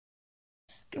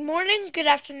Good morning, good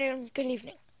afternoon, good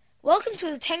evening. Welcome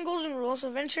to the 10 Golden Rules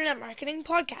of Internet Marketing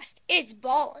podcast. It's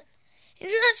ballin'.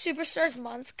 Internet Superstars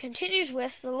Month continues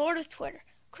with the Lord of Twitter,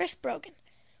 Chris Brogan.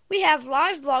 We have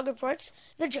live blog reports,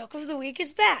 the joke of the week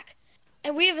is back,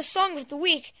 and we have a song of the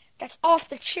week that's off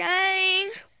the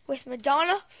chain with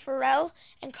Madonna, Pharrell,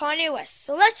 and Kanye West.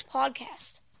 So let's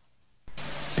podcast.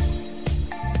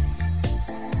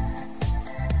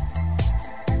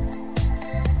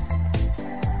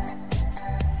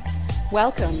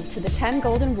 Welcome to the 10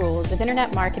 Golden Rules of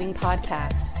Internet Marketing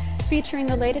podcast, featuring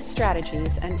the latest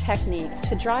strategies and techniques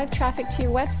to drive traffic to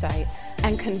your website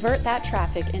and convert that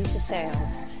traffic into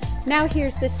sales. Now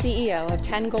here's the CEO of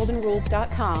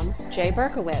 10goldenrules.com, Jay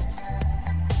Berkowitz.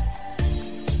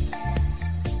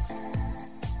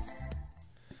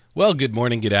 Well, good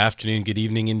morning, good afternoon, good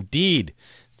evening indeed.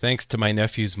 Thanks to my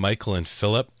nephews Michael and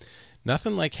Philip.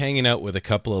 Nothing like hanging out with a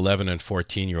couple 11 and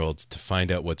 14-year-olds to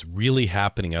find out what's really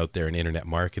happening out there in internet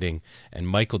marketing, and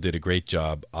Michael did a great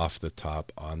job off the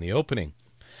top on the opening.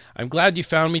 I'm glad you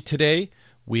found me today.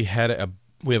 We have a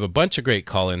bunch of great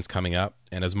call-ins coming up,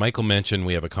 and as Michael mentioned,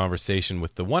 we have a conversation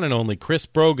with the one and only Chris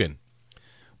Brogan.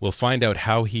 We'll find out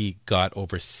how he got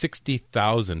over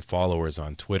 60,000 followers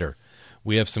on Twitter.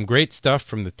 We have some great stuff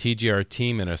from the TGR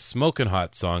team and a smoking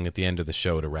hot song at the end of the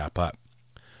show to wrap up.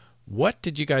 What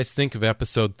did you guys think of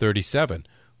episode 37?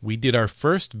 We did our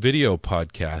first video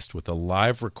podcast with a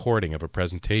live recording of a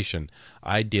presentation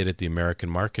I did at the American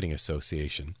Marketing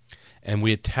Association, and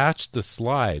we attached the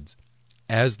slides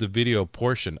as the video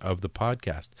portion of the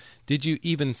podcast. Did you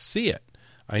even see it?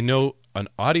 I know an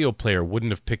audio player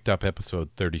wouldn't have picked up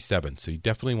episode 37, so you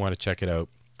definitely want to check it out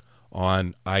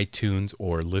on iTunes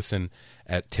or listen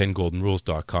at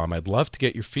 10goldenrules.com. I'd love to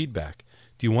get your feedback.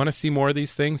 Do you want to see more of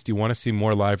these things? Do you want to see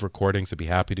more live recordings? I'd be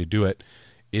happy to do it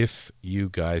if you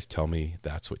guys tell me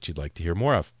that's what you'd like to hear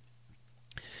more of.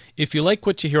 If you like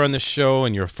what you hear on this show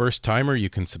and you're a first timer, you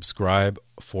can subscribe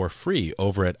for free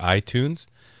over at iTunes.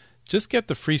 Just get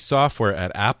the free software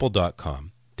at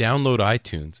apple.com. Download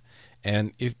iTunes.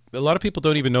 And if a lot of people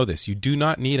don't even know this, you do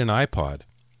not need an iPod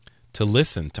to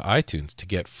listen to iTunes to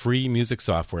get free music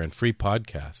software and free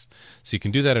podcasts. So you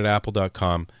can do that at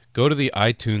apple.com. Go to the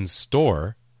iTunes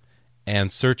store and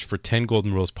search for 10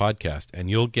 Golden Rules podcast, and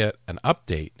you'll get an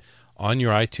update on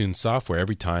your iTunes software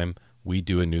every time we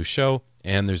do a new show,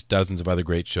 and there's dozens of other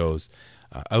great shows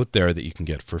out there that you can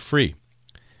get for free.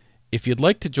 If you'd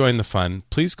like to join the fun,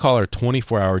 please call our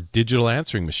 24-hour digital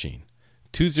answering machine,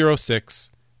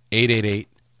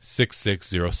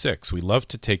 206-888-6606. We love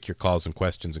to take your calls and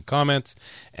questions and comments,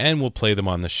 and we'll play them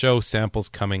on the show. Samples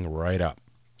coming right up.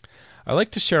 I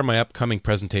like to share my upcoming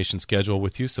presentation schedule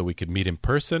with you so we could meet in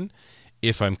person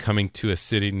if I'm coming to a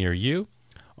city near you.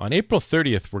 On April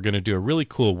 30th, we're going to do a really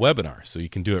cool webinar, so you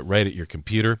can do it right at your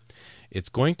computer. It's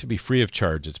going to be free of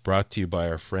charge. It's brought to you by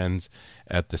our friends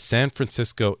at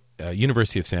the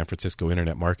University of San Francisco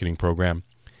Internet Marketing Program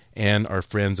and our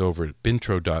friends over at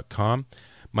bintro.com.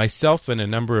 Myself and a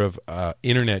number of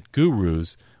internet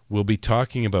gurus will be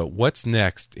talking about what's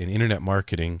next in internet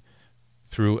marketing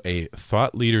through a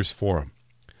Thought Leaders Forum.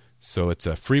 So it's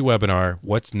a free webinar,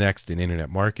 What's Next in Internet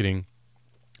Marketing.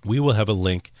 We will have a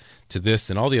link to this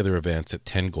and all the other events at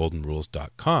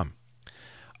 10goldenrules.com.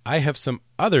 I have some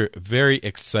other very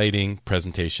exciting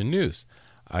presentation news.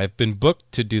 I've been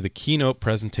booked to do the keynote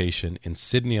presentation in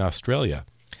Sydney, Australia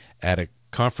at a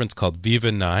conference called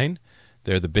Viva 9.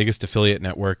 They're the biggest affiliate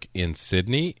network in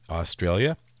Sydney,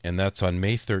 Australia, and that's on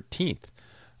May 13th.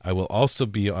 I will also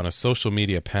be on a social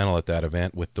media panel at that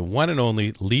event with the one and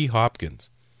only Lee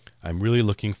Hopkins. I'm really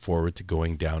looking forward to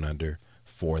going down under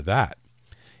for that.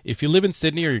 If you live in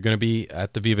Sydney or you're going to be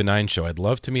at the Viva 9 show, I'd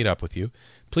love to meet up with you.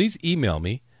 Please email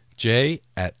me,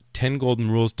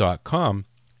 jay@10goldenrules.com,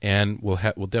 and we'll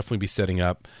definitely be setting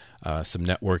up some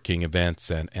networking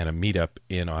events and a meetup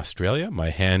in Australia.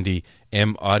 My handy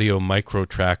M Audio micro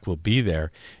track will be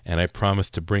there, and I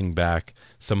promise to bring back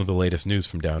some of the latest news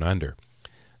from down under.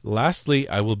 Lastly,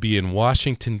 I will be in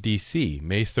Washington, D.C.,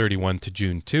 May 31 to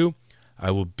June 2.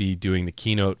 I will be doing the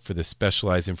keynote for the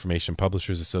Specialized Information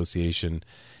Publishers Association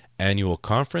annual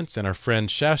conference, and our friend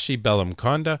Shashi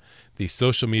Bellamkonda, the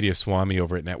social media swami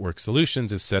over at Network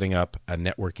Solutions, is setting up a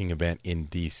networking event in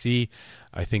D.C.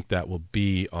 I think that will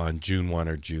be on June 1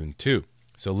 or June 2.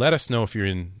 So let us know if you're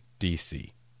in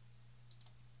D.C.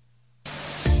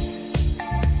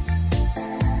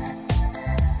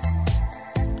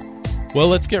 Well,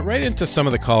 let's get right into some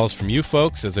of the calls from you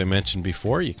folks. As I mentioned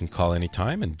before, you can call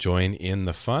anytime and join in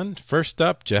the fun. First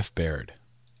up, Jeff Baird.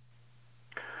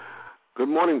 Good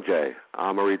morning, Jay.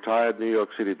 I'm a retired New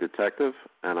York City detective,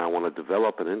 and I want to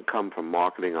develop an income from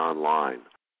marketing online.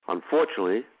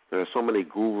 Unfortunately, there are so many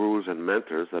gurus and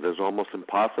mentors that it is almost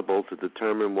impossible to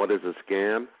determine what is a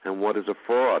scam and what is a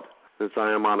fraud. Since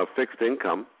I am on a fixed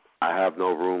income, I have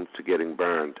no room to getting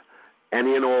burned.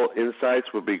 Any and all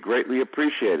insights would be greatly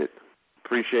appreciated.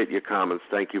 Appreciate your comments.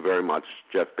 Thank you very much.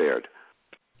 Jeff Baird.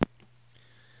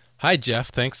 Hi, Jeff.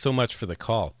 Thanks so much for the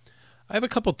call. I have a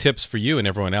couple tips for you and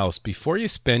everyone else before you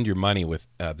spend your money with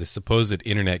the supposed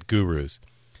internet gurus.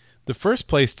 The first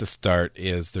place to start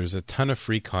is there's a ton of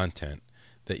free content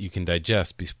that you can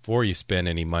digest before you spend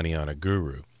any money on a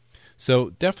guru.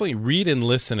 So definitely read and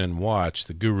listen and watch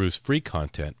the guru's free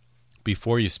content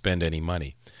before you spend any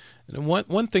money. And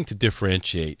one thing to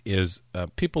differentiate is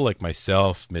people like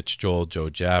myself, Mitch Joel, Joe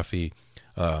Jaffe,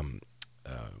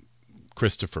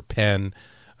 Christopher Penn,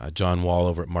 John Wall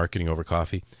over at Marketing Over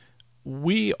Coffee.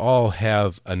 We all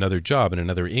have another job and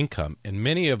another income, and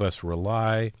many of us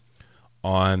rely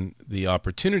on the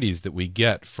opportunities that we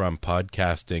get from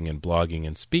podcasting and blogging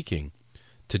and speaking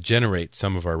to generate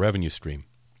some of our revenue stream.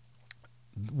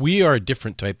 We are a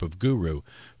different type of guru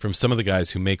from some of the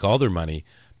guys who make all their money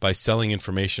by selling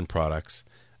information products,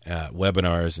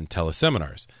 webinars, and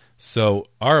teleseminars. So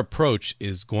our approach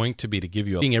is going to be to give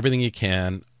you everything you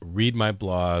can, read my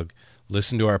blog,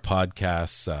 listen to our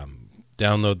podcasts,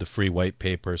 download the free white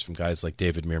papers from guys like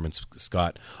David Meerman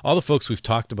Scott, all the folks we've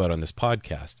talked about on this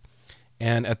podcast.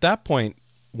 And at that point,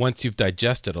 once you've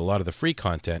digested a lot of the free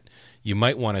content, you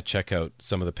might want to check out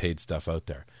some of the paid stuff out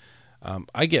there.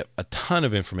 I get a ton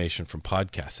of information from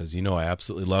podcasts. As you know, I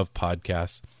absolutely love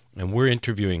podcasts, and we're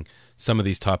interviewing some of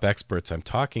these top experts I'm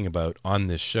talking about on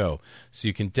this show. So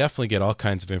you can definitely get all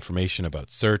kinds of information about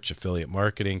search, affiliate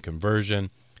marketing, conversion.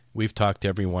 We've talked to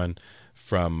everyone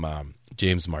from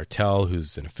James Martell,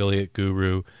 who's an affiliate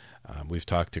guru. We've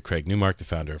talked to Craig Newmark, the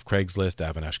founder of Craigslist,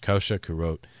 Avinash Kaushik, who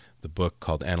wrote the book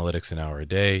called Analytics an Hour a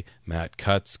Day, Matt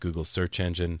Cutts, Google's search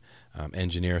engine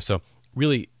engineer. So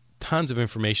really tons of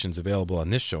information is available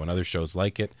on this show and other shows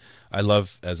like it. I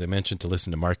love, as I mentioned, to listen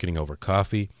to Marketing Over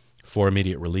Coffee. For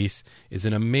Immediate Release is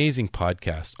an amazing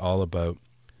podcast all about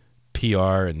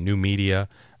PR and new media.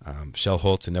 Shel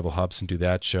Holtz and Neville Hobson do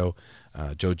that show.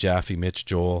 Joe Jaffe, Mitch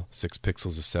Joel, 6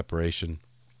 Pixels of Separation.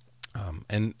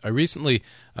 And I recently,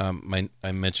 I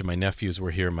mentioned my nephews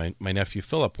were here. My nephew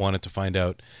Philip wanted to find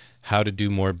out how to do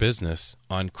more business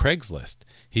on Craigslist.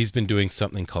 He's been doing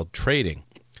something called trading.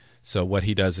 So what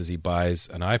he does is he buys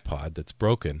an iPod that's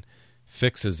broken,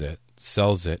 fixes it,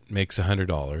 sells it, makes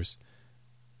 $100,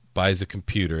 buys a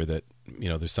computer that,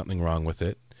 there's something wrong with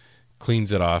it,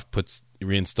 cleans it off,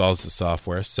 reinstalls the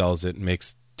software, sells it, and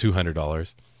makes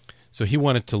 $200. So he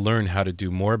wanted to learn how to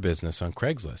do more business on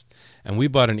Craigslist. And we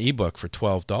bought an ebook for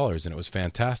 $12, and it was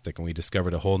fantastic. And we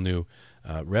discovered a whole new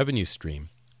revenue stream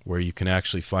where you can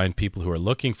actually find people who are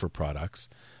looking for products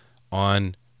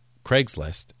on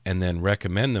Craigslist and then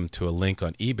recommend them to a link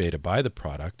on eBay to buy the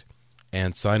product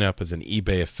and sign up as an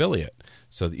eBay affiliate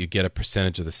so that you get a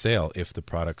percentage of the sale if the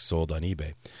product's sold on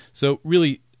eBay. So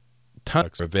really,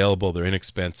 tons are available. They're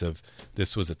inexpensive.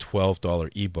 This was a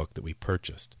 $12 ebook that we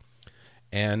purchased.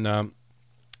 And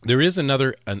there is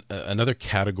another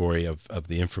category of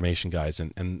the information guys,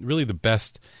 and really the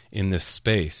best in this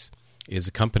space is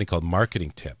a company called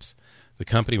Marketing Tips. The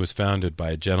company was founded by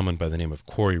a gentleman by the name of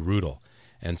Corey Rudel,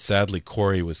 and sadly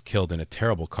Corey was killed in a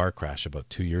terrible car crash about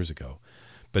 2 years ago.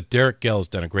 But Derek Gell's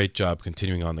done a great job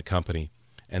continuing on the company,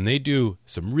 and they do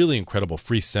some really incredible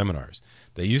free seminars.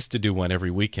 They used to do one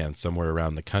every weekend somewhere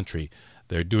around the country.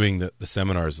 They're doing the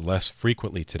seminars less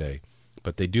frequently today,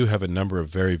 but they do have a number of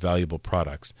very valuable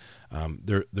products.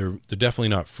 They're definitely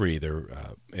not free. They're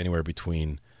anywhere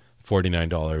between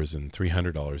 $49 and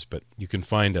 $300, but you can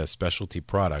find a specialty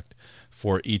product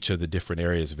for each of the different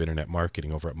areas of internet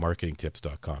marketing over at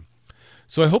marketingtips.com.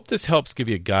 So I hope this helps give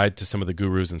you a guide to some of the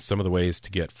gurus and some of the ways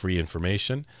to get free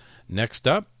information. Next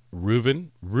up,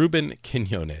 Ruben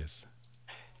Quinones.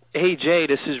 Hey Jay,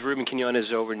 this is Ruben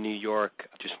Quinones over in New York.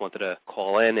 I just wanted to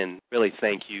call in and really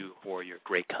thank you for your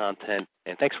great content.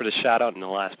 And thanks for the shout out in the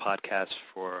last podcast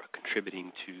for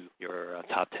contributing to your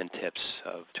top 10 tips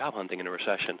of job hunting in a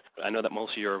recession. I know that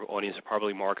most of your audience are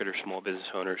probably marketers, small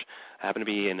business owners. I happen to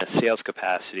be in a sales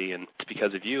capacity, and it's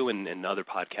because of you and other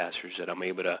podcasters that I'm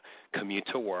able to commute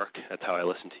to work. That's how I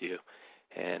listen to you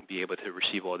and be able to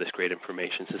receive all this great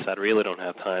information since I really don't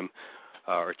have time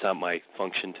or it's not my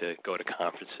function to go to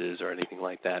conferences or anything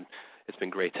like that. It's been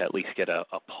great to at least get a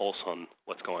pulse on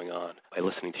what's going on by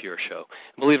listening to your show.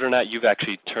 And believe it or not, you've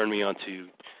actually turned me on to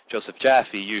Joseph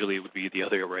Jaffe. Usually it would be the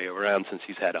other way around since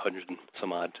he's had 100 and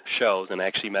some odd shows. And I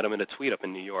actually met him in a tweet up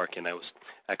in New York, and I was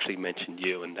actually mentioned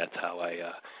you, and that's how I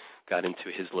got into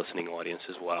his listening audience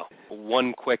as well.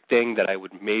 One quick thing that I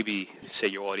would maybe say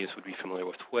your audience would be familiar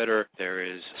with Twitter, there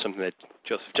is something that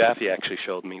Joseph Jaffe actually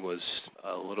showed me was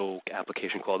a little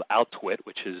application called OutTwit,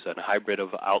 which is a hybrid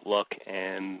of Outlook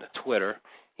and Twitter.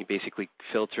 He basically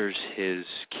filters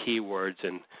his keywords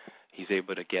and he's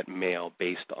able to get mail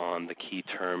based on the key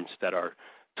terms that are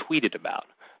tweeted about.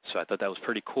 So I thought that was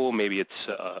pretty cool. Maybe it's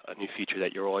a new feature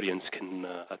that your audience can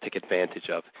take advantage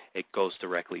of. It goes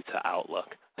directly to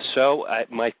Outlook. So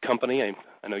at my company, I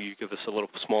know you give us a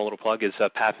small little plug, is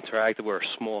Path Interactive. We're a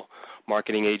small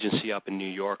marketing agency up in New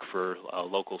York for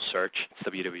local search. It's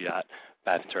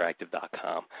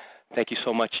www.pathinteractive.com. Thank you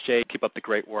so much, Jay. Keep up the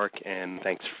great work, and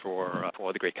thanks for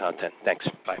all the great content. Thanks.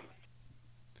 Bye.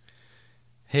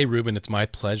 Hey, Ruben, it's my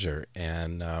pleasure.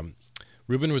 And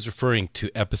Ruben was referring to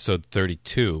episode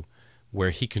 32, where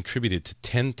he contributed to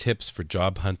 10 tips for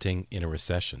job hunting in a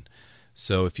recession.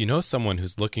 So if you know someone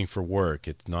who's looking for work,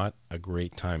 it's not a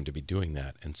great time to be doing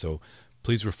that. And so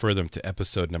please refer them to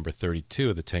episode number 32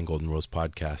 of the 10 Golden Rules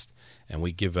podcast. And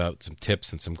we give out some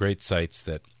tips and some great sites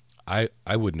that I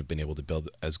wouldn't have been able to build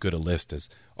as good a list as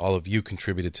all of you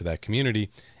contributed to that community.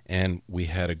 And we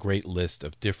had a great list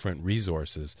of different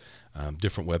resources,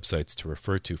 different websites to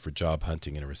refer to for job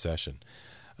hunting in a recession.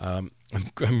 I'm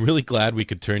really glad we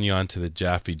could turn you on to the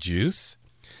Jaffe Juice.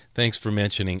 Thanks for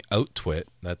mentioning OutTwit.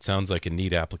 That sounds like a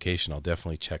neat application. I'll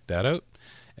definitely check that out.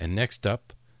 And next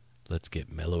up, let's get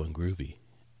mellow and groovy.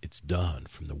 It's Don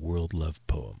from the World Love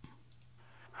Poem.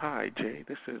 Hi, Jay.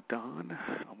 This is Don.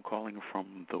 I'm calling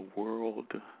from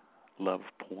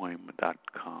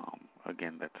theworldlovepoem.com.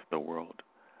 Again, that's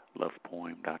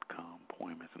theworldlovepoem.com.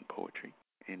 Poem is in poetry.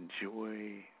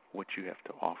 Enjoy what you have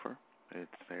to offer.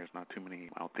 There's not too many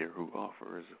out there who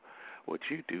offers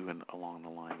what you do along the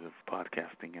lines of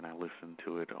podcasting, and I listen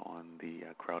to it on the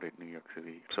crowded New York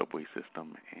City subway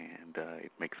system, and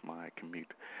it makes my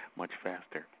commute much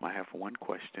faster. I have one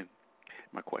question.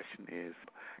 My question is,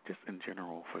 just in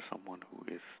general, for someone who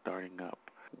is starting up,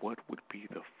 what would be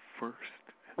the first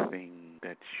thing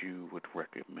that you would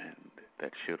recommend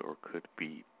that should or could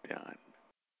be done?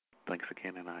 Thanks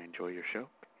again, and I enjoy your show.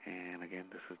 And again,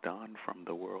 this is Don from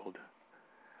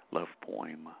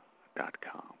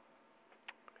theworldlovepoem.com.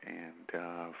 And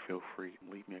feel free to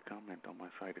leave me a comment on my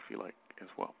site if you like as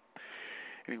well.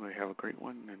 Anyway, have a great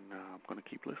one, and I'm going to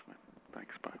keep listening.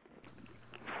 Thanks, bye.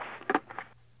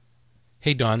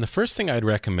 Hey, Don, the first thing I'd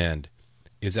recommend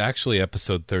is actually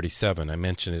episode 37. I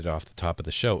mentioned it off the top of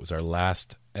the show. It was our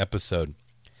last episode.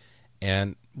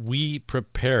 And we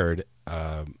prepared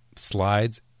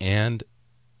slides and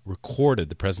recorded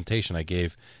the presentation I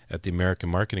gave at the American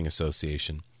Marketing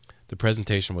Association. The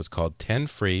presentation was called 10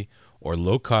 Free or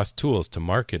Low-Cost Tools to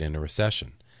Market in a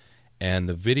Recession. And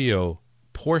the video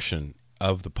portion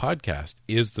of the podcast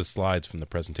is the slides from the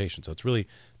presentation. So it's really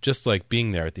just like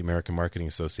being there at the American Marketing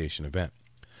Association event.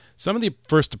 Some of the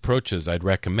first approaches I'd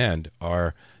recommend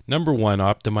are, number one,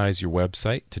 optimize your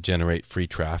website to generate free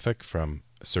traffic from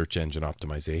search engine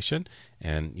optimization.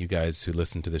 And you guys who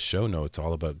listen to this show know it's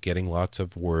all about getting lots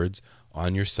of words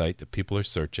on your site that people are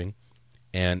searching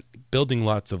and building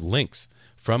lots of links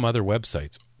from other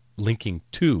websites linking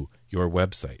to your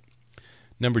website.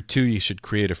 Number two, you should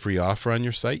create a free offer on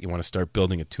your site. You want to start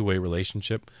building a two-way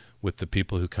relationship with the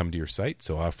people who come to your site.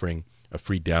 So offering a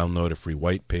free download, a free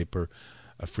white paper,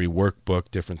 a free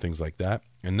workbook, different things like that.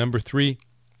 And number three,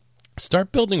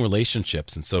 start building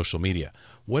relationships in social media.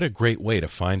 What a great way to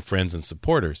find friends and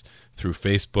supporters through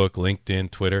Facebook,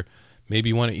 LinkedIn, Twitter. Maybe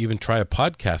you want to even try a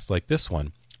podcast like this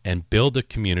one and build a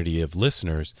community of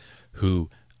listeners who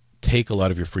take a lot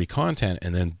of your free content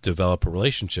and then develop a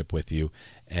relationship with you,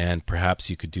 and perhaps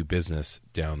you could do business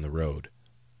down the road.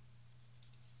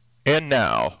 And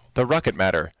now, the Rocket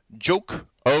Matter Joke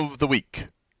of the Week.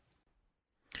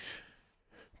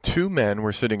 Two men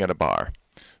were sitting at a bar.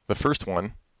 The first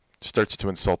one starts to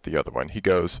insult the other one. He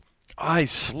goes, "I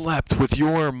slept with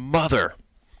your mother."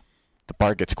 The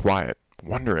bar gets quiet,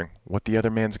 wondering what the other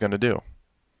man's going to do.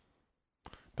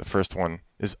 The first one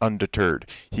is undeterred.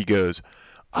 He goes,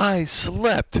 "I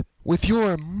slept with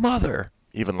your mother,"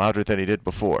 even louder than he did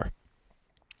before.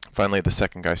 Finally, the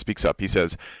second guy speaks up. He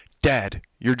says, "Dad,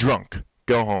 you're drunk.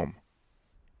 Go home."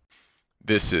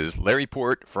 This is Larry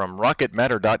Port from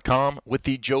RocketMatter.com with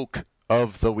the Joke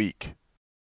of the Week.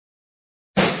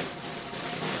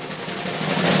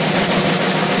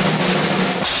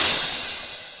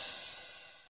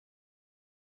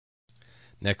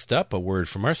 Next up, a word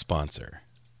from our sponsor.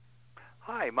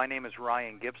 Hi, my name is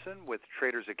Ryan Gibson with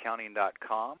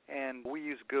TradersAccounting.com, and we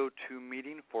use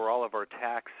GoToMeeting for all of our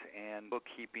tax and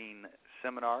bookkeeping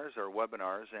seminars or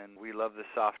webinars, and we love the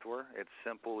software. It's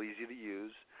simple, easy to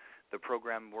use. The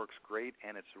program works great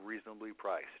and it's reasonably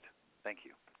priced. Thank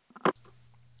you.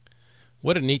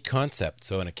 What a neat concept.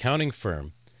 So an accounting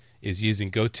firm is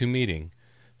using GoToMeeting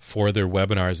for their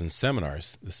webinars and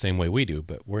seminars the same way we do,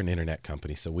 but we're an internet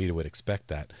company, so we would expect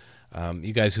that.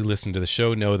 You guys who listen to the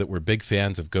show know that we're big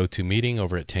fans of GoToMeeting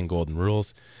over at 10 Golden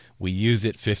Rules. We use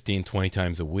it 15, 20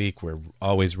 times a week. We're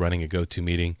always running a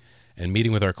GoToMeeting and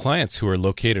meeting with our clients who are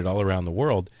located all around the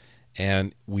world.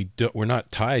 And we're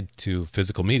not tied to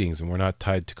physical meetings, and we're not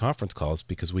tied to conference calls,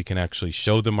 because we can actually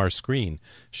show them our screen,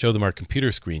 show them our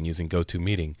computer screen using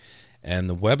GoToMeeting. And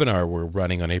the webinar we're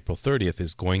running on April 30th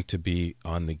is going to be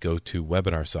on the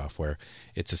GoToWebinar software.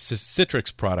 It's a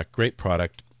Citrix product, great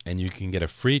product, and you can get a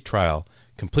free trial,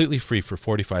 completely free for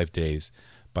 45 days,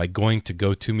 by going to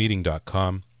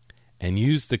gotomeeting.com and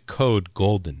use the code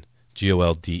GOLDEN,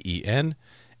 GOLDEN,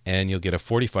 and you'll get a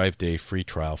 45-day free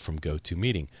trial from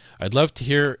GoToMeeting. I'd love to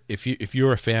hear if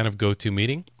you're a fan of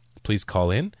GoToMeeting. Please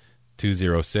call in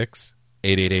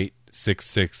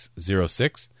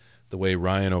 206-888-6606, the way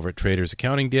Ryan over at Traders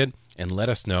Accounting did, and let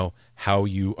us know how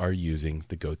you are using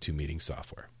the GoToMeeting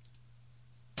software.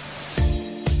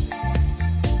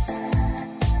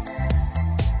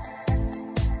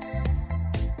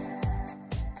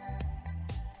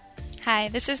 Hi,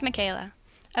 this is Michaela.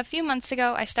 A few months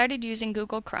ago, I started using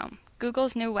Google Chrome,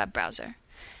 Google's new web browser.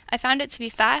 I found it to be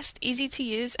fast, easy to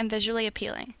use, and visually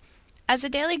appealing. As a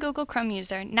daily Google Chrome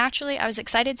user, naturally I was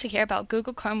excited to hear about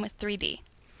Google Chrome with 3D.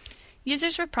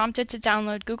 Users were prompted to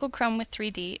download Google Chrome with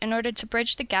 3D in order to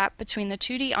bridge the gap between the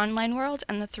 2D online world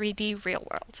and the 3D real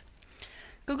world.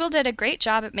 Google did a great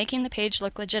job at making the page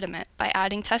look legitimate by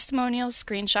adding testimonials,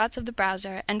 screenshots of the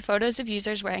browser, and photos of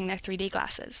users wearing their 3D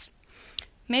glasses.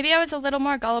 Maybe I was a little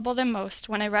more gullible than most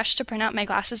when I rushed to print out my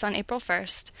glasses on April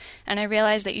 1st, and I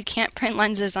realized that you can't print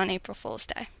lenses on April Fool's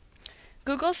Day.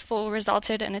 Google's Fool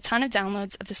resulted in a ton of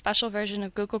downloads of the special version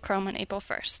of Google Chrome on April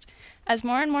 1st. As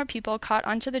more and more people caught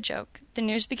onto the joke, the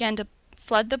news began to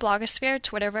flood the blogosphere,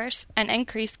 Twitterverse, and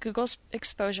increase Google's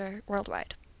exposure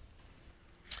worldwide.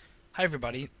 Hi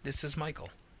everybody, this is Michael.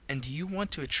 And do you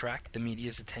want to attract the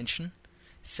media's attention?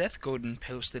 Seth Godin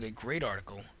posted a great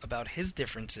article about his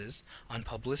differences on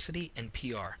publicity and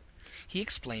PR. He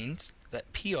explains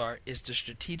that PR is the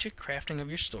strategic crafting of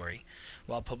your story,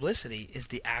 while publicity is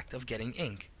the act of getting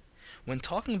ink. When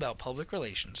talking about public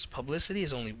relations, publicity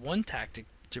is only one tactic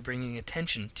to bringing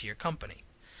attention to your company.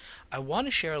 I want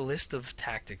to share a list of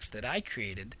tactics that I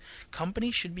created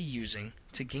companies should be using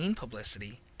to gain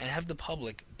publicity and have the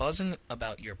public buzzing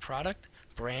about your product,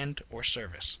 brand, or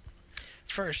service.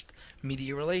 First,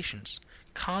 media relations.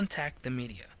 Contact the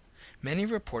media. Many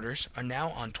reporters are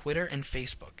now on Twitter and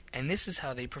Facebook, and this is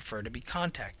how they prefer to be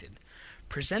contacted.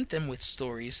 Present them with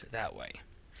stories that way.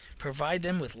 Provide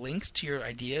them with links to your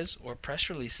ideas or press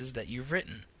releases that you've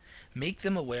written. Make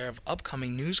them aware of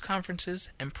upcoming news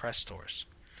conferences and press tours.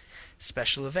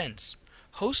 Special events.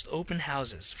 Host open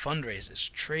houses, fundraisers,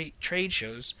 trade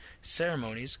shows,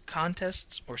 ceremonies,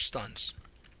 contests, or stunts.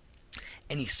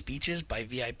 Any speeches by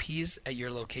VIPs at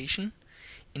your location?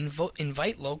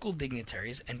 Invite local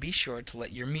dignitaries and be sure to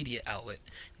let your media outlet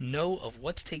know of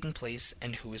what's taking place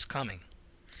and who is coming.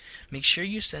 Make sure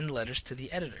you send letters to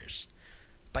the editors.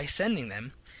 By sending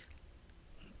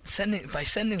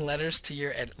letters to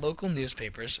your local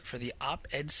newspapers for the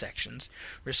op-ed sections,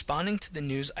 responding to the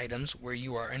news items where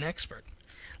you are an expert.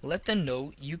 Let them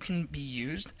know you can be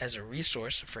used as a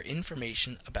resource for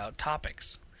information about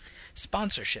topics.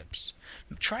 Sponsorships.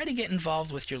 Try to get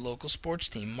involved with your local sports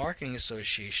team, marketing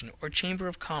association, or chamber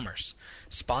of commerce.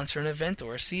 Sponsor an event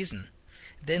or a season.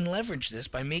 Then leverage this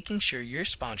by making sure your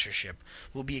sponsorship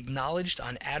will be acknowledged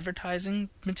on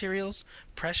advertising materials,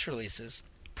 press releases,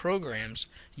 programs,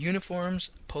 uniforms,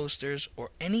 posters,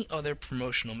 or any other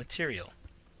promotional material.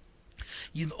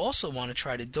 You'd also want to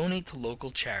try to donate to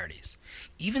local charities.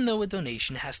 Even though a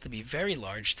donation has to be very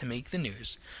large to make the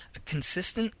news, a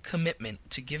consistent commitment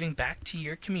to giving back to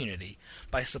your community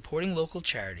by supporting local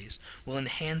charities will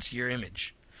enhance your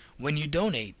image. When you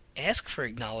donate, ask for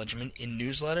acknowledgement in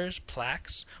newsletters,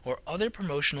 plaques, or other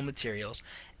promotional materials,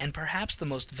 and perhaps the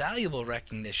most valuable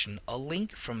recognition, a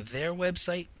link from their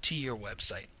website to your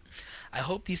website. I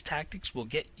hope these tactics will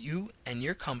get you and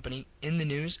your company in the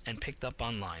news and picked up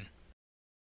online.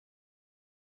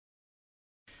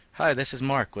 Hi, this is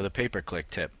Mark with a pay-per-click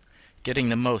tip. Getting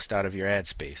the most out of your ad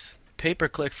space.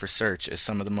 Pay-per-click for search is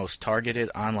some of the most targeted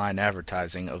online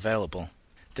advertising available.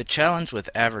 The challenge with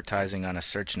advertising on a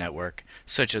search network,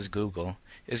 such as Google,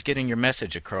 is getting your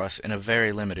message across in a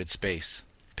very limited space.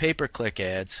 Pay-per-click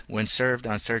ads, when served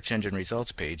on search engine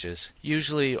results pages,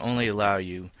 usually only allow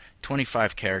you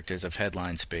 25 characters of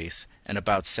headline space and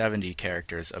about 70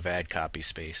 characters of ad copy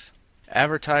space.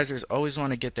 Advertisers always want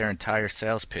to get their entire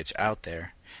sales pitch out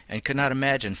there and could not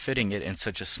imagine fitting it in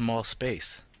such a small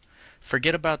space.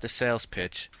 Forget about the sales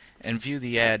pitch and view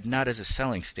the ad not as a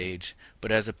selling stage,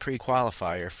 but as a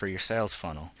pre-qualifier for your sales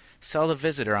funnel. Sell the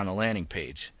visitor on the landing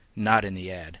page, not in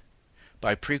the ad.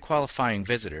 By pre-qualifying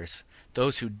visitors,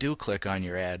 those who do click on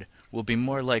your ad will be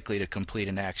more likely to complete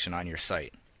an action on your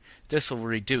site. This will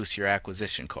reduce your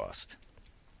acquisition cost.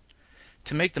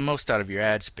 To make the most out of your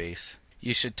ad space,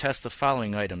 you should test the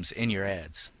following items in your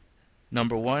ads.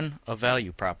 Number 1, a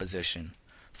value proposition.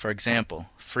 For example,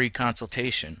 free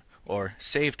consultation or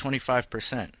save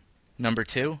 25%. Number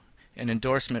 2, an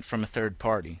endorsement from a third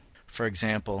party. For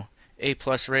example, A+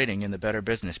 rating in the Better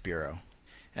Business Bureau.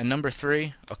 And number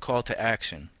 3, a call to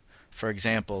action. For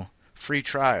example, free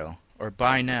trial or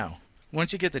buy now.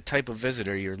 Once you get the type of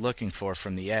visitor you're looking for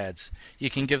from the ads, you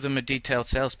can give them a detailed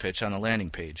sales pitch on the landing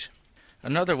page.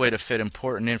 Another way to fit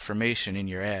important information in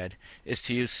your ad is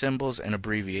to use symbols and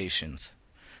abbreviations.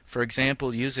 For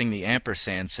example, using the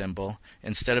ampersand symbol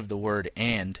instead of the word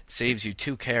 "and" saves you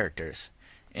 2 characters.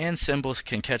 And symbols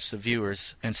can catch the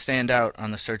viewers and stand out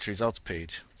on the search results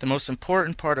page. The most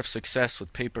important part of success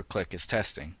with pay-per-click is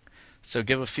testing. So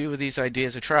give a few of these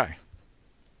ideas a try.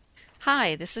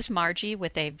 Hi, this is Margie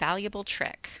with a valuable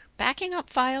trick. Backing up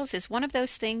files is one of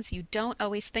those things you don't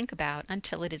always think about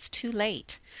until it is too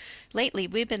late. Lately,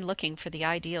 we've been looking for the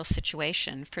ideal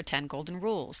situation for 10 golden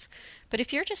rules. But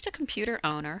if you're just a computer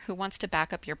owner who wants to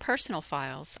back up your personal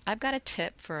files, I've got a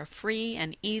tip for a free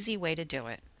and easy way to do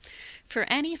it. For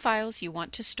any files you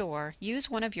want to store, use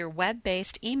one of your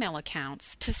web-based email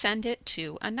accounts to send it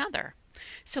to another.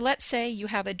 So let's say you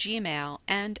have a Gmail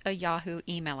and a Yahoo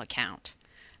email account.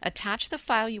 Attach the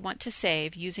file you want to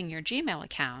save using your Gmail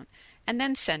account and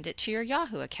then send it to your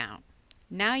Yahoo account.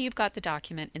 Now you've got the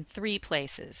document in 3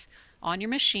 places: on your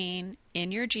machine,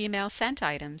 in your Gmail sent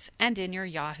items, and in your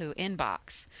Yahoo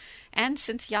inbox. And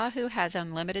since Yahoo has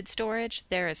unlimited storage,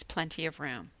 there is plenty of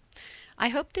room. I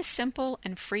hope this simple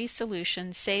and free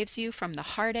solution saves you from the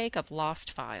heartache of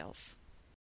lost files.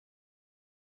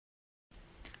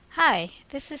 Hi,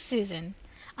 this is Susan.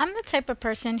 I'm the type of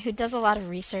person who does a lot of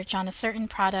research on a certain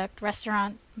product,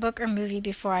 restaurant, book, or movie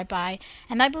before I buy,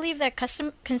 and I believe that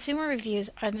consumer reviews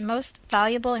are the most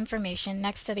valuable information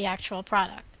next to the actual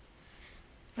product.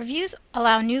 Reviews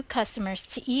allow new customers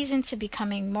to ease into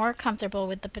becoming more comfortable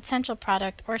with the potential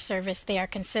product or service they are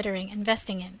considering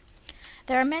investing in.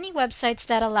 There are many websites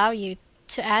that allow you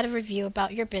to add a review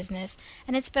about your business,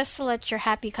 and it's best to let your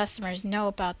happy customers know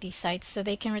about these sites so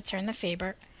they can return the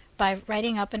favor by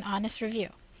writing up an honest review.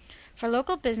 For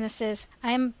local businesses,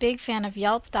 I am a big fan of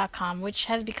Yelp.com, which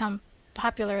has become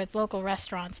popular with local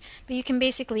restaurants, but you can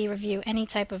basically review any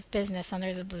type of business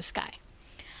under the blue sky.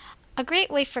 A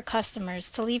great way for customers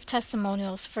to leave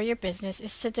testimonials for your business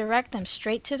is to direct them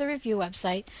straight to the review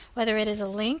website, whether it is a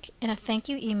link in a thank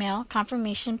you email,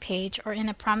 confirmation page, or in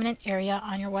a prominent area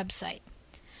on your website.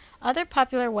 Other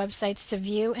popular websites to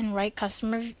view and write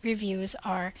customer reviews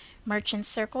are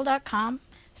merchantcircle.com,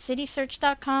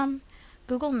 citysearch.com,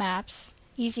 Google Maps,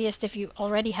 easiest if you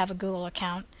already have a Google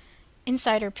account,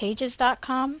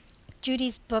 insiderpages.com,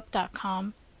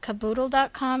 judysbook.com,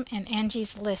 caboodle.com, and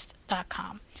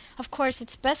angieslist.com. Of course,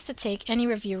 it's best to take any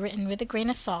review written with a grain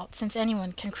of salt, since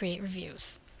anyone can create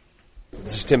reviews.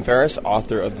 This is Tim Ferriss,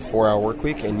 author of The 4-Hour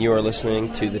Workweek, and you are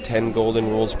listening to the 10 Golden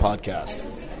Rules podcast.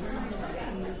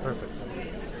 Perfect.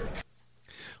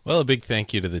 Well, a big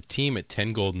thank you to the team at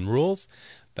 10 Golden Rules.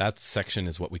 That section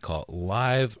is what we call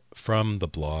live from the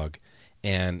blog,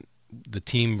 and the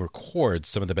team records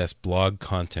some of the best blog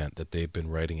content that they've been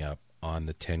writing up on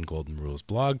the 10 Golden Rules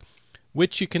blog,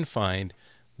 which you can find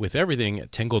with everything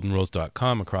at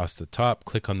 10goldenrules.com. Across the top,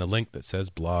 click on the link that says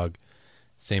blog.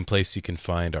 Same place you can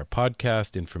find our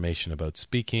podcast, information about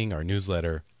speaking, our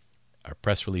newsletter, our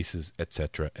press releases,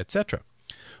 etc., etc.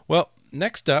 Well,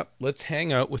 next up, let's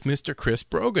hang out with Mr. Chris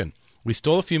Brogan. We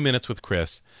stole a few minutes with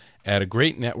Chris at a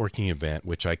great networking event,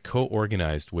 which I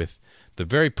co-organized with the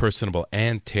very personable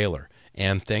Ann Taylor.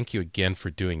 Ann, thank you again for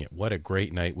doing it. What a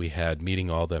great night we had meeting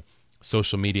all the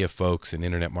social media folks and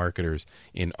internet marketers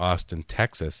in Austin,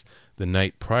 Texas, the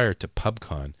night prior to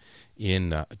PubCon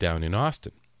down in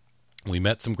Austin. We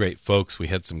met some great folks. We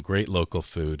had some great local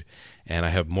food, and I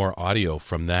have more audio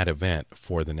from that event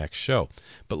for the next show.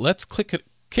 But let's kick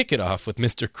it off with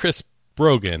Mr. Chris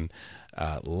Brogan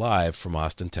live from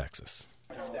Austin, Texas.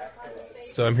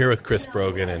 So I'm here with Chris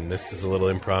Brogan, and this is a little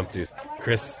impromptu.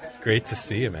 Chris, great to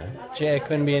see you, man. Jay, I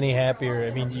couldn't be any happier.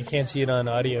 I mean, you can't see it on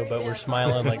audio, but we're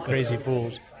smiling like crazy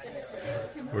fools.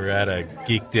 We're at a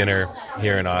geek dinner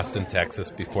here in Austin,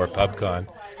 Texas, before PubCon,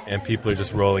 and people are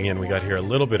just rolling in. We got here a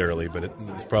little bit early, but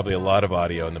there's probably a lot of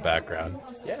audio in the background.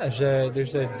 Yeah,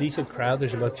 there's a decent crowd.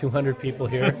 There's about 200 people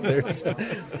here.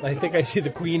 I think I see the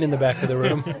Queen in the back of the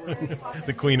room.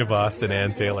 The Queen of Austin,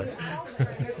 Ann Taylor.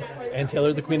 Ann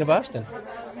Taylor, the Queen of Austin.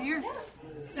 Here.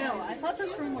 So, I thought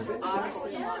this room was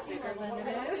obviously a lot bigger than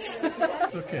it is.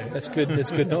 It's okay. That's good. That's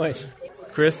good noise.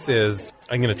 Chris is,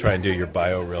 I'm going to try and do your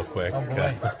bio real quick.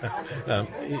 Oh,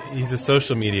 He's a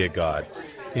social media god.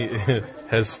 He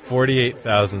has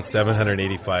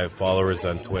 48,785 followers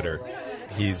on Twitter.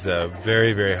 He's a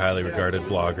very, very highly regarded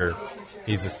blogger.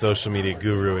 He's a social media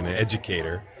guru and an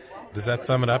educator. Does that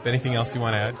sum it up? Anything else you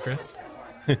want to add, Chris?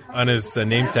 On his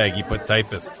name tag, he put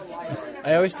typist.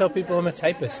 I always tell people I'm a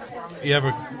typist. You have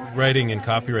a writing and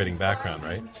copywriting background,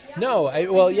 right? No,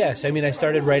 well, yes. I mean, I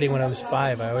started writing when I was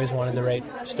 5. I always wanted to write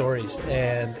stories.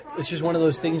 And it's just one of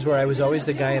those things where I was always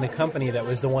the guy in a company that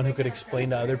was the one who could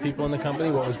explain to other people in the company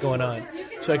what was going on.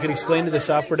 So I could explain to the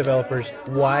software developers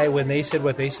why, when they said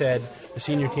what they said, the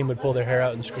senior team would pull their hair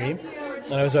out and scream.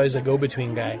 And I was always a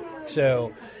go-between guy.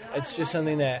 So it's just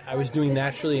something that I was doing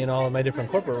naturally in all of my different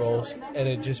corporate roles. And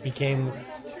it just became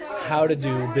how to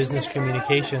do business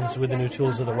communications with the new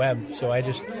tools of the web. So I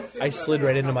slid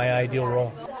right into my ideal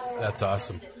role. That's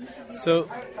awesome. So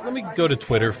let me go to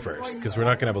Twitter first, because we're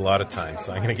not going to have a lot of time,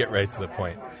 so I'm going to get right to the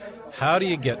point. How do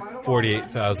you get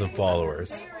 48,000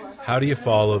 followers? How do you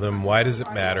follow them? Why does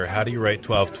it matter? How do you write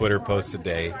 12 Twitter posts a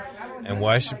day? And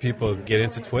why should people get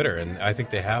into Twitter? And I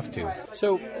think they have to.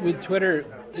 So with Twitter,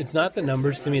 it's not the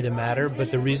numbers to me that matter, but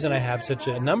the reason I have such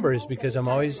a number is because I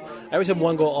always have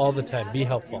one goal all the time: be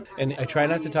helpful. And I try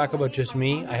not to talk about just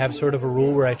me. I have sort of a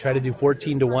rule where I try to do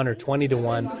 14-1 or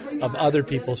 20-1 of other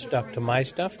people's stuff to my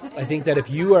stuff. I think that if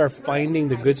you are finding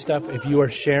the good stuff, if you are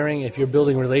sharing, if you're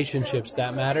building relationships,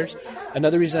 that matters.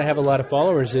 Another reason I have a lot of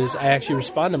followers is I actually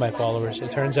respond to my followers.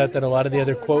 It turns out that a lot of the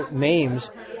other quote names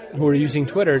who are using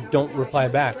Twitter don't reply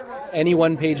back. Any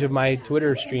one page of my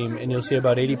Twitter stream, and you'll see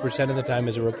about 80% of the time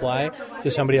is a reply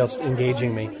to somebody else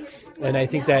engaging me. And I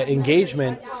think that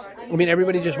engagement, I mean,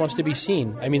 everybody just wants to be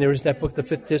seen. I mean, there was that book, The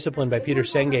Fifth Discipline, by Peter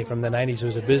Senge from the 90s. It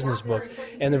was a business book.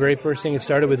 And the very first thing it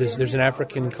started with is there's an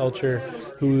African culture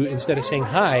who, instead of saying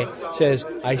hi, says,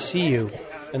 I see you.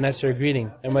 And that's their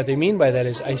greeting. And what they mean by that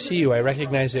is, I see you, I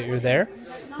recognize that you're there.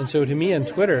 And so to me on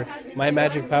Twitter, my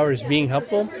magic power is being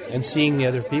helpful and seeing the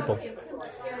other people.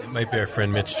 It might be our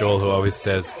friend Mitch Joel who always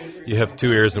says, you have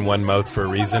 2 ears and 1 mouth for a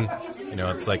reason. You know,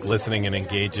 it's like listening and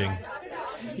engaging.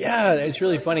 Yeah, it's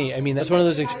really funny. I mean, that's one of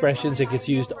those expressions that gets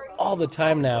used all the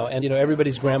time now. And, you know,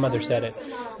 everybody's grandmother said it.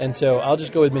 And so I'll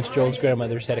just go with Mitch Joel's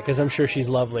grandmother said it, because I'm sure she's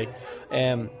lovely.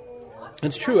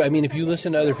 It's true. I mean, if you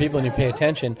listen to other people and you pay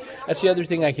attention, that's the other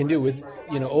thing I can do with,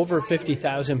 you know, over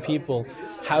 50,000 people.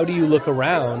 How do you look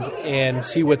around and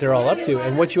see what they're all up to?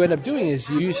 And what you end up doing is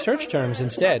you use search terms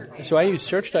instead. So I use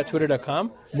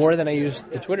search.twitter.com more than I use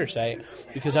the Twitter site,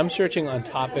 because I'm searching on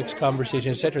topics,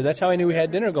 conversations, etc. That's how I knew we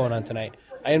had dinner going on tonight.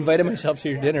 I invited myself to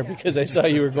your dinner because I saw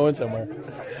you were going somewhere.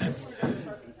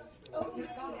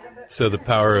 So the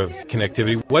power of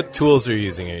connectivity. What tools are you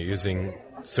using? Are you using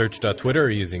search.twitter or are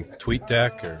you using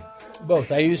TweetDeck or?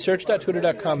 Both. I use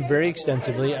search.twitter.com very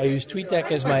extensively. I use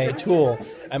TweetDeck as my tool.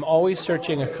 I'm always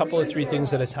searching a couple of 3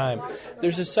 things at a time.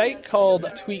 There's a site called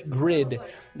TweetGrid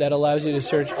that allows you to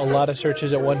search a lot of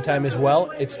searches at one time as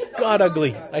well. It's god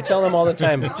ugly. I tell them all the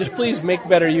time, just please make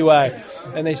better UI.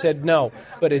 And they said no.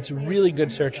 But it's a really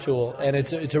good search tool, and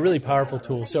it's a really powerful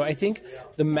tool. So I think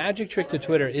the magic trick to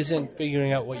Twitter isn't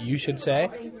figuring out what you should say.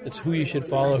 It's who you should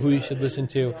follow, who you should listen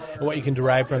to, and what you can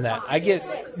derive from that. I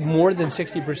get more than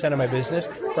 60% of my business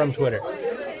from Twitter.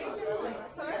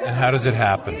 And how does it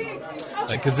happen?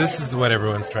 Because this is what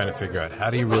everyone's trying to figure out. How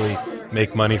do you really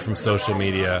make money from social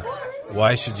media?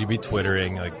 Why should you be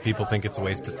Twittering? Like, people think it's a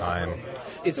waste of time.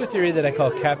 It's a theory that I call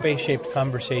cafe-shaped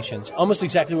conversations, almost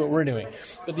exactly what we're doing.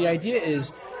 But the idea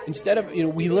is, instead of,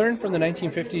 we learned from the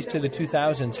 1950s to the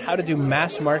 2000s how to do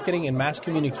mass marketing and mass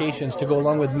communications to go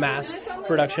along with mass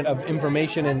production of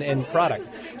information and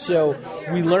product. So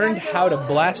we learned how to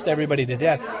blast everybody to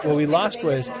death. What we lost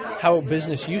was how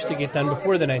business used to get done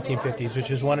before the 1950s, which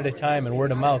was one at a time and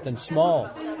word of mouth and small.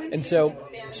 And so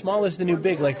small is the new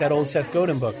big, like that old Seth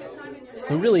Godin book.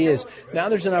 It really is. Now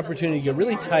there's an opportunity to get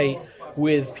really tight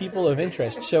with people of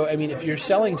interest. So, I mean, if you're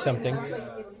selling something,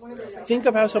 think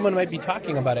of how someone might be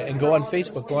talking about it and go on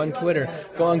Facebook, go on Twitter,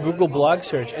 go on Google blog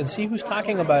search and see who's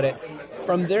talking about it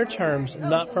from their terms,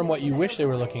 not from what you wish they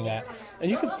were looking at. And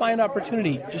you can find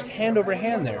opportunity just hand over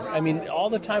hand there. I mean, all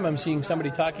the time I'm seeing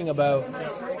somebody talking about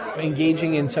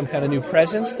engaging in some kind of new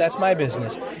presence. That's my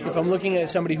business. If I'm looking at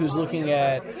somebody who's looking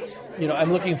at,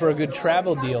 I'm looking for a good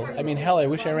travel deal. I mean, hell, I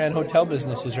wish I ran hotel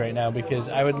businesses right now because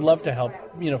I would love to help,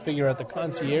 figure out the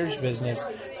concierge business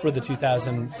for the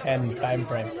 2010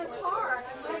 timeframe.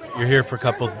 You're here for a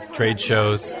couple trade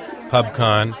shows,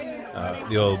 PubCon,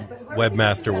 the old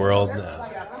Webmaster World.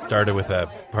 Started with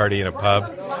a party in a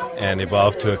pub and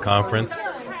evolved to a conference.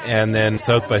 And then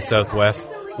South by Southwest.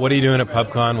 What are you doing at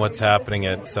PubCon? What's happening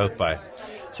at South by?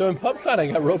 So in PubCon, I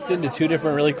got roped into two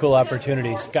different really cool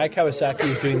opportunities. Guy Kawasaki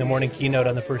was doing the morning keynote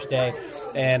on the first day,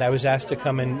 and I was asked to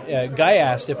come in. Guy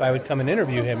asked if I would come and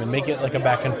interview him and make it like a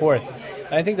back and forth.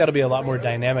 And I think that'll be a lot more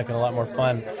dynamic and a lot more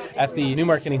fun. At the New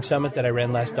Marketing Summit that I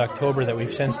ran last October that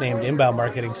we've since named Inbound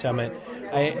Marketing Summit,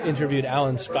 I interviewed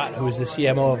Alan Scott, who is the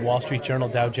CMO of Wall Street Journal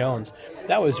Dow Jones.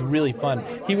 That was really fun.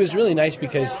 He was really nice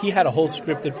because he had a whole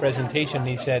scripted presentation, and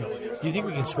he said, do you think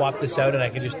we can swap this out and I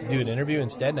can just do an interview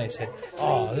instead? And I said,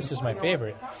 oh, this is my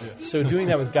favorite. Yeah. So doing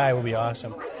that with Guy will be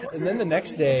awesome. And then the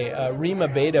next day, Rima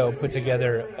Beto put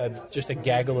together just a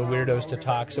gaggle of weirdos to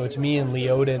talk. So it's me and Lee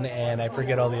Odin and I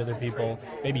forget all the other people,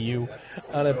 maybe you,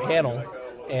 on a panel.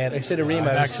 And I said to Rima,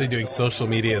 I'm actually doing social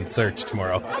media and search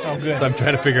tomorrow. Oh, good. So I'm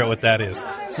trying to figure out what that is.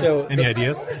 So any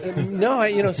ideas?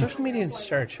 No, social media and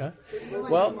search, huh?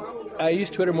 Well, I use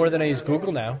Twitter more than I use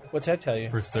Google now. What's that tell you?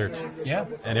 For search. Yeah.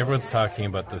 And everyone's talking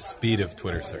about the speed of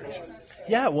Twitter search.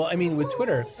 Yeah, well, I mean, with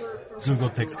Twitter, Google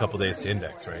takes a couple days to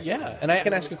index, right? Yeah, and I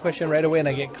can ask a question right away and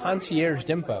I get concierge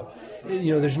info.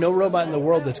 There's no robot in the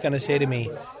world that's going to say to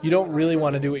me, you don't really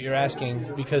want to do what you're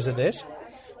asking because of this.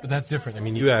 But that's different. I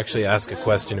mean, you actually ask a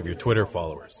question of your Twitter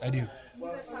followers. I do.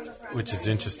 Which is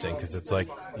interesting because it's like,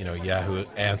 Yahoo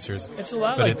answers. It's a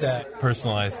lot but like it's that.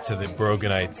 Personalized to the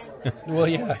Broganites. Well,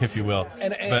 yeah. If you will.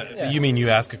 But yeah. you mean you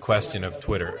ask a question of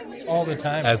Twitter? All the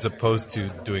time. As opposed to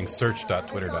doing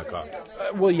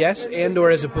search.twitter.com. Well, yes, and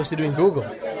or as opposed to doing Google.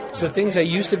 So things I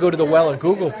used to go to the well at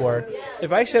Google for,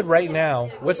 if I said right now,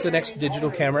 what's the next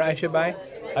digital camera I should buy?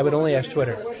 I would only ask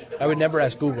Twitter. I would never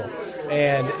ask Google.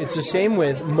 And it's the same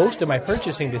with most of my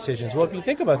purchasing decisions. Well, if you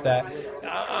think about that,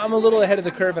 I'm a little ahead of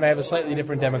the curve and I have a slightly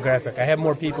different demographic. I have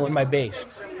more people in my base.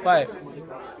 But,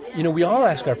 we all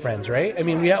ask our friends, right? I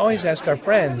mean, we always ask our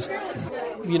friends,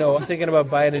 I'm thinking about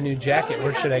buying a new jacket.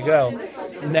 Where should I go?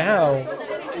 Now,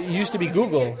 it used to be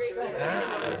Google.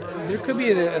 There could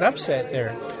be an upset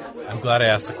there. I'm glad I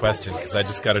asked the question because I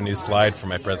just got a new slide for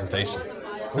my presentation.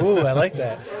 Ooh, I like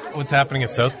that. What's happening at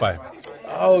South by?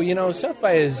 Oh, South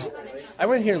by is... I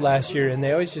went here last year, and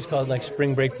they always just call it, like,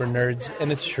 spring break for nerds,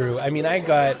 and it's true. I mean, I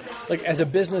got... as a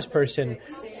business person,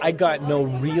 I got no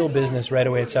real business right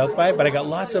away at South by, but I got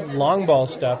lots of long ball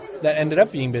stuff that ended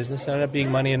up being business, ended up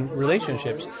being money and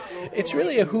relationships. It's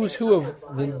really a who's who of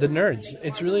the nerds.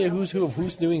 It's really a who's who of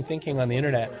who's doing thinking on the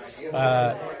Internet.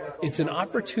 It's an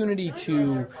opportunity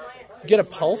to get a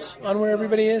pulse on where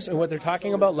everybody is and what they're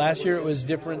talking about. Last year it was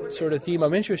different sort of theme.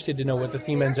 I'm interested to know what the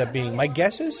theme ends up being. My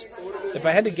guess is, if I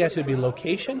had to guess, it would be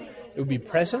location, it would be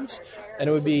presence, and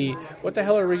it would be, what the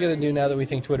hell are we going to do now that we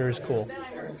think Twitter is cool?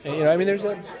 And, there's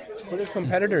a Twitter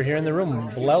competitor here in the room,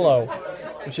 Blello,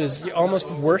 which is almost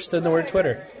worse than the word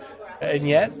Twitter. And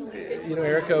yet,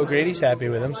 Erica O'Grady's happy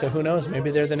with them, so who knows? Maybe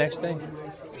they're the next thing.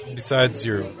 Besides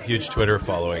your huge Twitter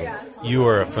following, you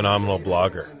are a phenomenal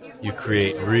blogger. You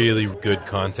create really good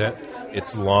content.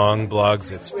 It's long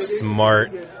blogs, it's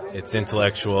smart, it's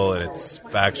intellectual, and it's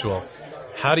factual.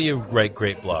 How do you write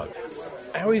great blogs?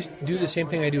 I always do the same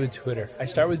thing I do with Twitter. I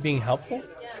start with being helpful.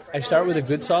 I start with a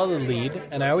good, solid lead,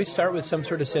 and I always start with some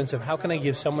sort of sense of how can I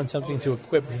give someone something to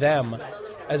equip them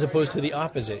as opposed to the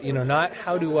opposite. Not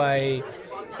how do I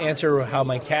answer how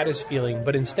my cat is feeling,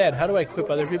 but instead, how do I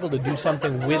equip other people to do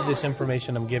something with this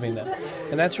information I'm giving them?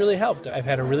 And that's really helped. I've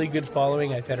had a really good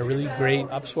following. I've had a really great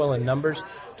upswell in numbers.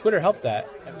 Twitter helped that.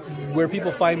 Where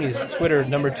people find me is Twitter,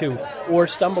 number 2, or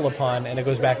stumble upon, and it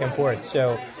goes back and forth.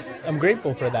 So I'm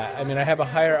grateful for that. I mean, I have a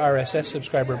higher RSS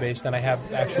subscriber base than I have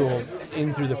actual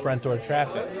in through the front door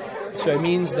traffic. So it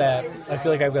means that I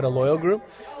feel like I've got a loyal group.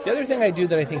 The other thing I do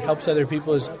that I think helps other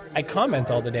people is I comment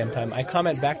all the damn time. I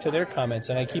comment back to their comments,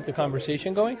 and I keep the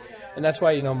conversation going. And that's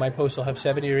why, my posts will have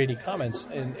 70 or 80 comments.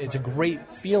 And it's a great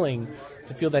feeling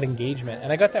to feel that engagement.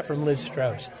 And I got that from Liz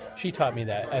Strauss. She taught me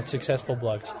that at Successful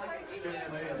Blogs.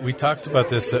 We talked about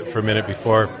this for a minute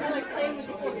before,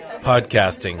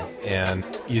 podcasting, and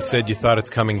you said you thought it's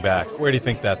coming back. Where do you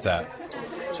think that's at?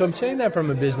 So I'm saying that from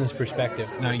a business perspective.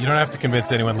 No, you don't have to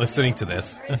convince anyone listening to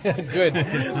this. Good.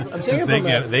 I'm saying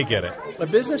they get it. A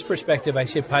business perspective, I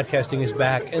say podcasting is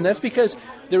back, and that's because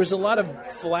there was a lot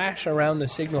of flash around the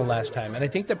signal last time, and I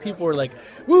think that people were like,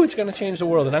 woo, it's going to change the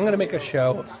world, and I'm going to make a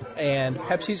show, and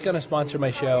Pepsi's going to sponsor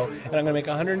my show, and I'm going to make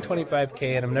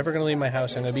 $125K, and I'm never going to leave my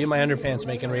house. I'm going to be in my underpants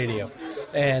making radio.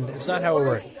 And it's not how it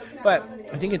worked. But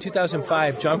I think in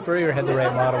 2005, John Furrier had the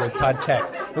right model with Pod Tech.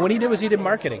 And what he did was he did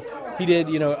marketing. He did,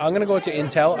 I'm going to go to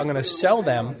Intel, I'm going to sell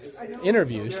them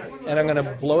interviews, and I'm going to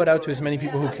blow it out to as many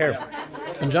people who care.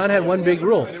 And John had one big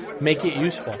rule: make it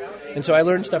useful. And so I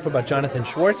learned stuff about Jonathan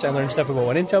Schwartz, I learned stuff about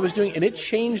what Intel was doing, and it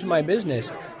changed my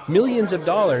business, millions of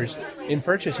dollars in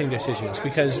purchasing decisions,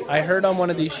 because I heard on one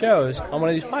of these shows, on one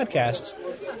of these podcasts,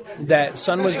 that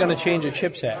Sun was going to change a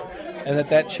chipset, and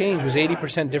that change was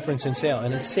 80% difference in sale,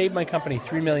 and it saved my company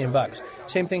 $3 million.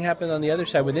 Same thing happened on the other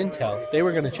side with Intel. They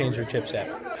were going to change their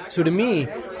chipset. So to me,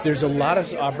 there's a lot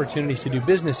of opportunities to do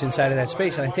business inside of that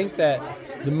space, and I think that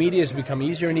the media has become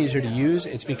easier and easier to use.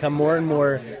 It's become more and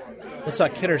more, let's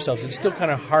not kid ourselves, it's still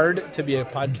kind of hard to be a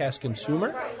podcast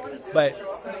consumer, but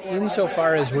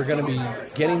insofar as we're going to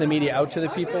be getting the media out to the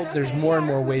people, there's more and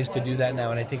more ways to do that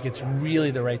now, and I think it's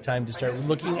really the right time to start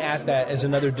looking at that as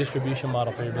another distribution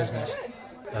model for your business.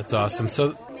 That's awesome.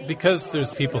 So because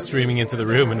there's people streaming into the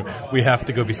room and we have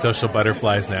to go be social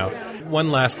butterflies now, one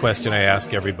last question I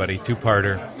ask everybody,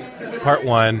 two-parter. Part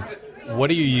one, what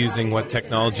are you using, what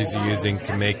technologies are you using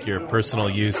to make your personal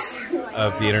use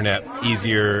of the internet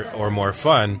easier or more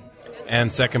fun?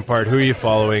 And second part, who are you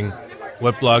following?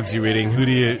 What blogs are you reading? Who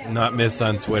do you not miss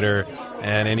on Twitter?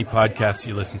 And any podcasts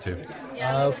you listen to?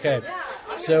 Okay.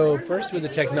 So first with the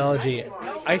technology,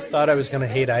 I thought I was going to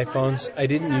hate iPhones. I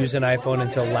didn't use an iPhone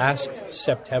until last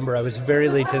September. I was very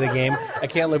late to the game. I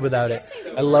can't live without it.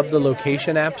 I love the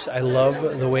location apps. I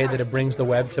love the way that it brings the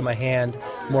web to my hand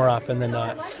more often than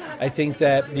not. I think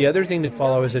that the other thing to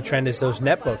follow as a trend is those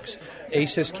netbooks.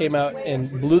 Asus came out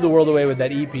and blew the world away with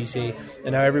that ePC,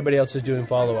 and now everybody else is doing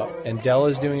follow-up. And Dell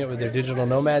is doing it with their Digital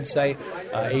Nomad site.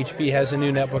 HP has a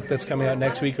new netbook that's coming out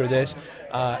next week or this.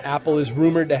 Apple is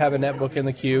rumored to have a netbook in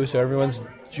the queue, so everyone's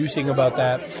juicing about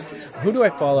that. Who do I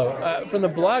follow? From the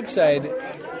blog side,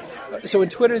 so in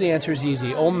Twitter the answer is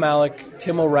easy. Malik,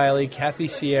 Tim O'Reilly, Kathy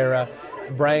Sierra,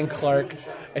 Brian Clark.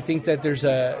 I think that there's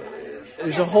a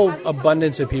whole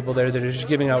abundance of people there that are just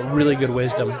giving out really good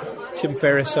wisdom. Tim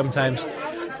Ferriss sometimes.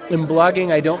 In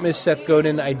blogging, I don't miss Seth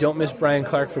Godin. I don't miss Brian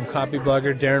Clark from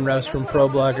Copyblogger, Darren Rouse from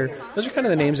ProBlogger. Those are kind of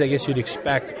the names I guess you'd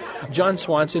expect. John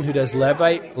Swanson, who does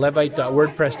Levite,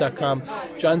 levite.wordpress.com.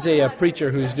 John's a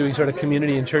preacher who's doing sort of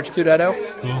community and church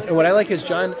 2.0. Cool. And what I like is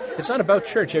John, it's not about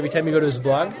church. Every time you go to his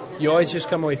blog, you always just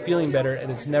come away feeling better,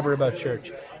 and it's never about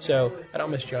church. So I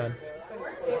don't miss John.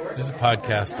 There's a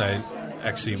podcast. I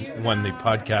actually won the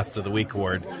Podcast of the Week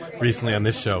award recently on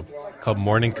this show called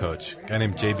Morning Coach, a guy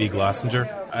named JB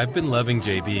Glossinger. I've been loving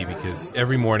JB because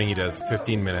every morning he does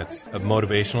 15 minutes of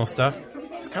motivational stuff.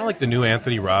 It's kind of like the new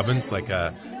Anthony Robbins, like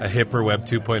a hipper Web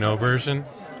 2.0 version.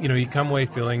 You come away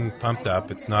feeling pumped up.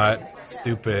 It's not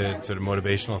stupid sort of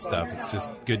motivational stuff. It's just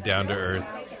good down-to-earth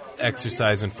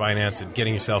exercise and finance and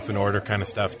getting yourself in order kind of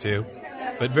stuff too.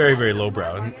 But very, very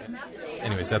lowbrow.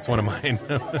 Anyways, that's one of mine.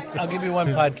 I'll give you one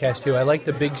podcast, too. I like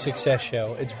the Big Success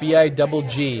Show. It's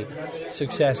BIGG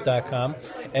success.com.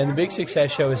 And the Big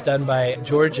Success Show is done by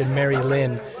George and Mary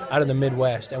Lynn out of the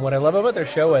Midwest. And what I love about their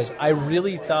show is I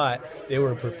really thought they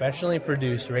were a professionally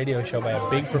produced radio show by a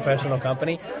big professional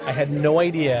company. I had no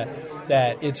idea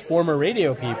that it's former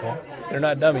radio people. They're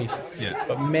not dummies. Yeah.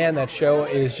 But, man, that show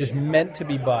is just meant to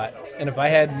be bought. And if I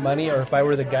had money or if I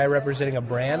were the guy representing a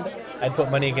brand, I'd put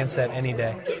money against that any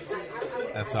day.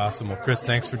 That's awesome. Well, Chris,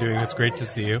 thanks for doing this. Great to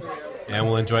see you. And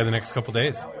we'll enjoy the next couple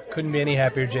days. Couldn't be any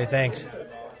happier, Jay. Thanks.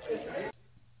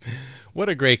 What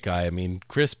a great guy. I mean,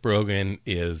 Chris Brogan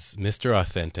is Mr.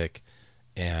 Authentic,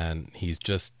 and he's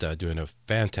just doing a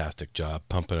fantastic job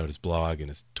pumping out his blog and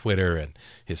his Twitter and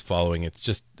his following. It's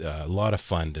just a lot of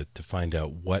fun to find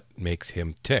out what makes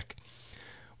him tick.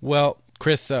 Well,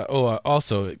 Chris,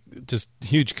 also, just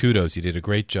huge kudos. You did a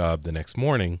great job the next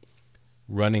morning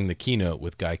running the keynote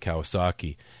with Guy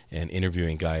Kawasaki and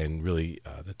interviewing Guy, and really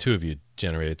the two of you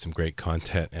generated some great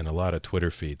content and a lot of Twitter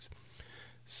feeds.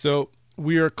 So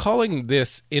we are calling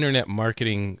this Internet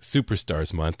Marketing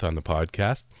Superstars Month on the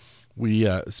podcast. We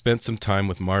spent some time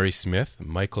with Mari Smith,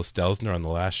 Michael Stelzner on the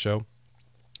last show,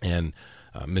 and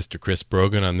Mr. Chris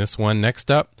Brogan on this one. Next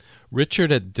up,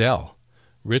 Richard at Dell.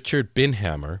 Richard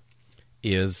Binhammer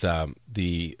is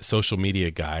the social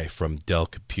media guy from Dell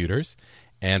Computers.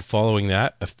 And following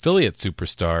that, affiliate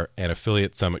superstar and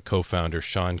Affiliate Summit co-founder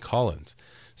Sean Collins.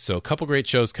 So a couple great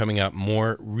shows coming up,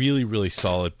 more really, really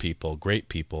solid people, great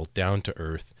people, down to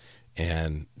earth,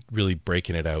 and really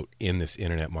breaking it out in this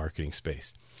internet marketing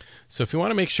space. So if you want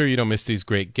to make sure you don't miss these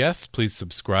great guests, please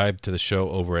subscribe to the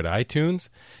show over at iTunes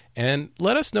and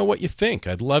let us know what you think.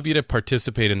 I'd love you to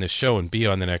participate in this show and be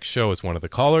on the next show as one of the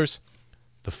callers.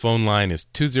 The phone line is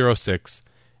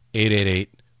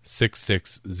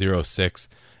 206-888-6606.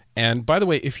 And by the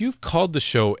way, if you've called the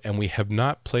show and we have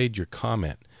not played your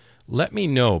comment, let me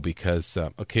know, because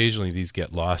occasionally these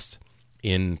get lost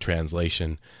in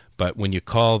translation. But when you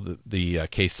call the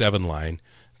K7 line,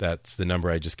 that's the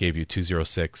number I just gave you,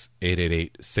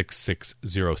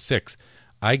 206-888-6606,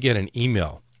 I get an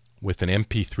email with an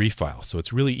MP3 file. So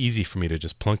it's really easy for me to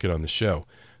just plunk it on the show,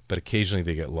 but occasionally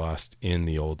they get lost in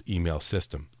the old email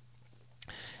system.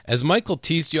 As Michael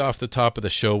teased you off the top of the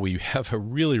show, we have a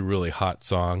really, really hot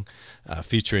song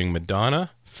featuring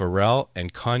Madonna, Pharrell,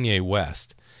 and Kanye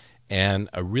West, and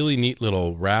a really neat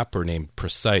little rapper named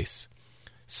Precise.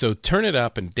 So turn it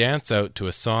up and dance out to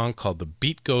a song called The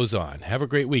Beat Goes On. Have a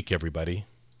great week, everybody.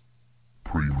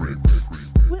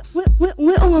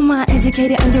 We're all my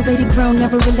educated, underrated, grown,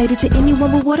 never related to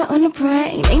anyone but water on the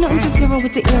brain. Ain't no interfering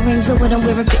with the earrings or what I'm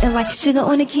wearing, fitting like sugar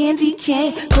on a candy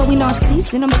cane. Growing off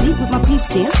season, I'm deep with my peeps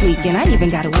dance weekend. I even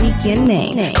got a weekend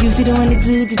name. Used to doing the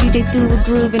dude, the DJ threw a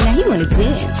groove, and now he wanna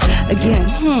dance again.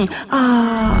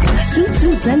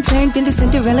 Suit done turned into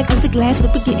Cinderella, cause the glass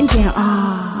slipper getting down.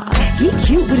 He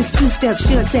cute with his two-step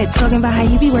short set, talking about how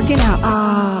he be working out.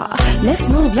 Let's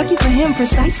move, lucky for him,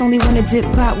 Precise only wanna dip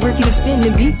pop, working to spin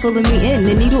the beat, pulling me in,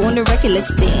 the needle on the record, let's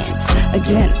dance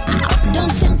again.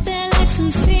 Don't sit there like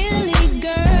some silly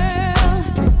girl.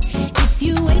 If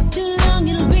you wait too long,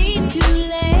 it'll be too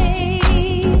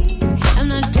late. I'm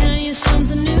not telling you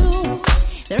something new.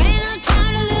 There ain't no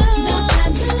time to lose. No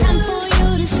time, it's time for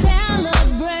you to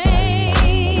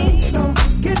celebrate. So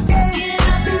get up,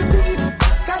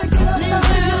 gotta get up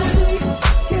out of your seat.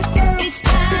 Get down, it's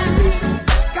time.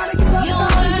 Gotta get up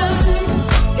out of your seat.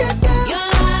 Get down, your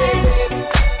life.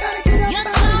 Gotta get up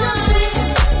out of your seat.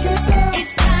 Get down,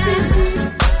 it's time.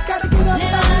 Gotta get up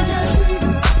out of your seat.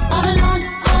 All alone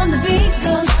on the beat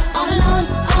goes. All alone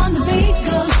on the beat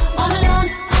goes. All alone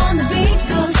on the beat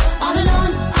goes. All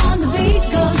alone on the beat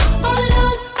goes. All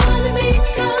alone on the beat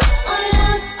goes. All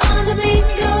alone on the beat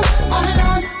goes. All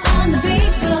alone on the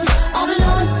beat goes. All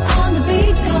alone on the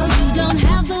beat goes. You don't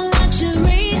have the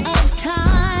luxury of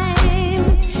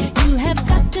time. You have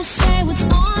got to say what's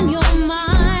on your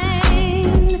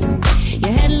mind.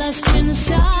 Your head lost in the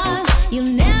stars. You'll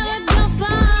never go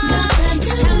far.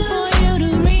 It's time for you to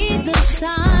read the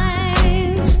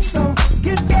signs. So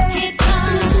get down. Here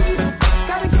comes.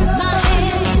 Gotta get up out of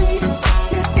your seat.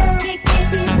 Get down. Take it.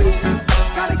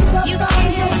 Gotta get up out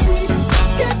of your seat.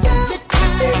 Get down. The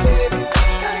time.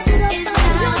 Gotta get up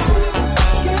out of your seat.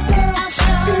 Get down. I'll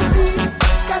show.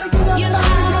 Gotta get up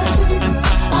out of your seat.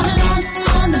 All alone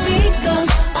on the beat goes.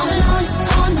 All alone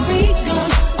on the beat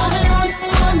goes. All alone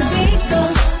on the beat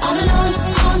goes. All alone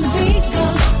on the beat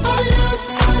goes. All alone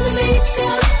on the beat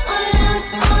goes. All alone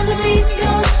on the beat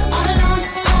goes. All alone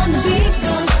on the beat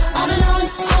goes. All alone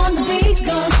on the beat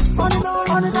goes. On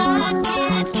and on. I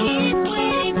can't keep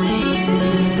waiting for you.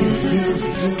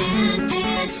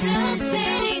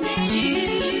 Anticipating that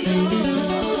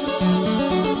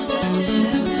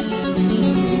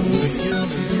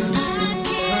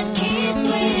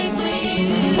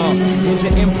It's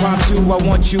an impromptu, I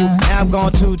want you. Now I'm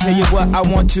going to tell you what I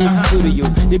want to do to you.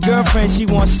 Your girlfriend, she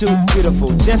wants to,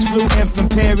 beautiful. Just flew in from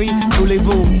Perry,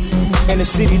 Voulez-vous. In a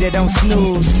city that don't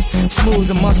snooze.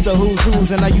 Smooth amongst the who's.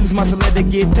 And I use my select to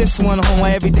get this one home.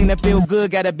 Why everything that feel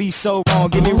good gotta be so wrong.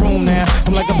 Give me room now.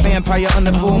 I'm like a vampire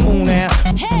under full moon now.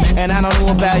 And I don't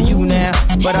know about you now,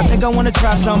 but I think I wanna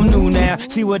try something new now.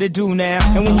 See what it do now.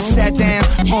 And when you sat down,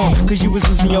 cause you was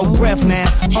losing your breath now.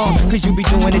 Cause you be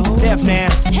doing it to death now.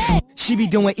 She be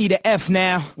doing E to F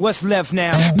now. What's left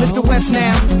now? Mr. West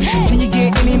now. Can you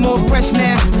get any more fresh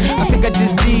now? I think I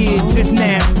just did just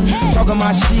now. Talking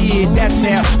my shit, that's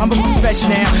how I'm a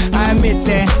professional. I admit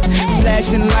that.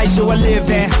 Flashing lights, so I live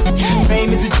that.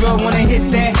 Fame is a drug, wanna hit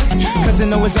that. Cause I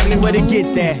know exactly where to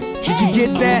get that. Did you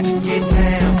get that? Get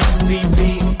down, beat.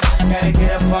 Gotta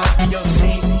get up off of your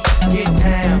seat. Get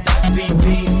down, beat.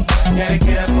 Gotta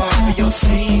get up off of your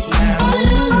seat now.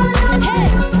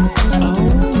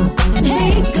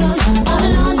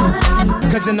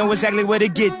 Cause I know exactly where to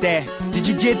get that. Did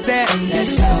you get that?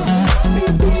 Let's go.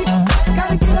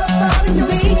 Gotta get up out of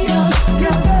your seat.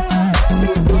 Get that.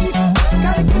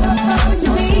 Gotta get up out of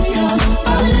your seat.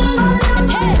 All alone.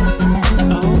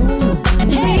 The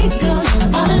beat goes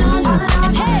all alone.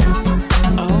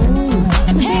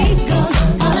 The beat goes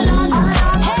all alone.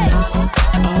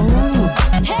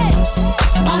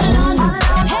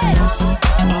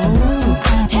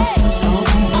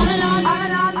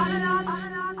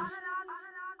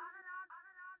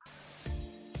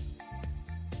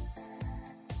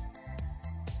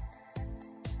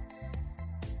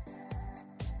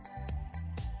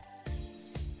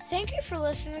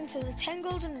 listening to the 10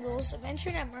 Golden Rules of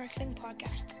Internet Marketing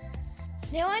podcast.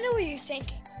 Now I know what you're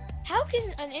thinking. How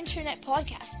can an internet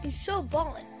podcast be so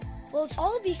ballin'? Well, it's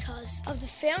all because of the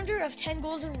founder of 10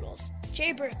 Golden Rules,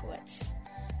 Jay Berkowitz.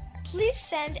 Please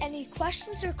send any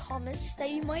questions or comments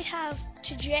that you might have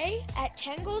to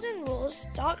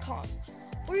jay@10goldenrules.com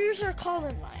or use our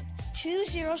call-in line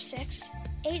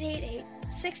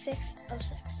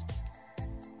 206-888-6606.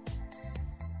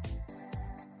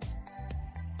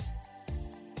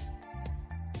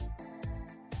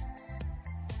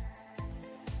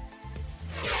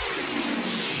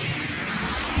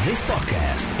 This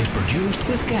podcast is produced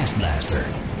with Castmaster.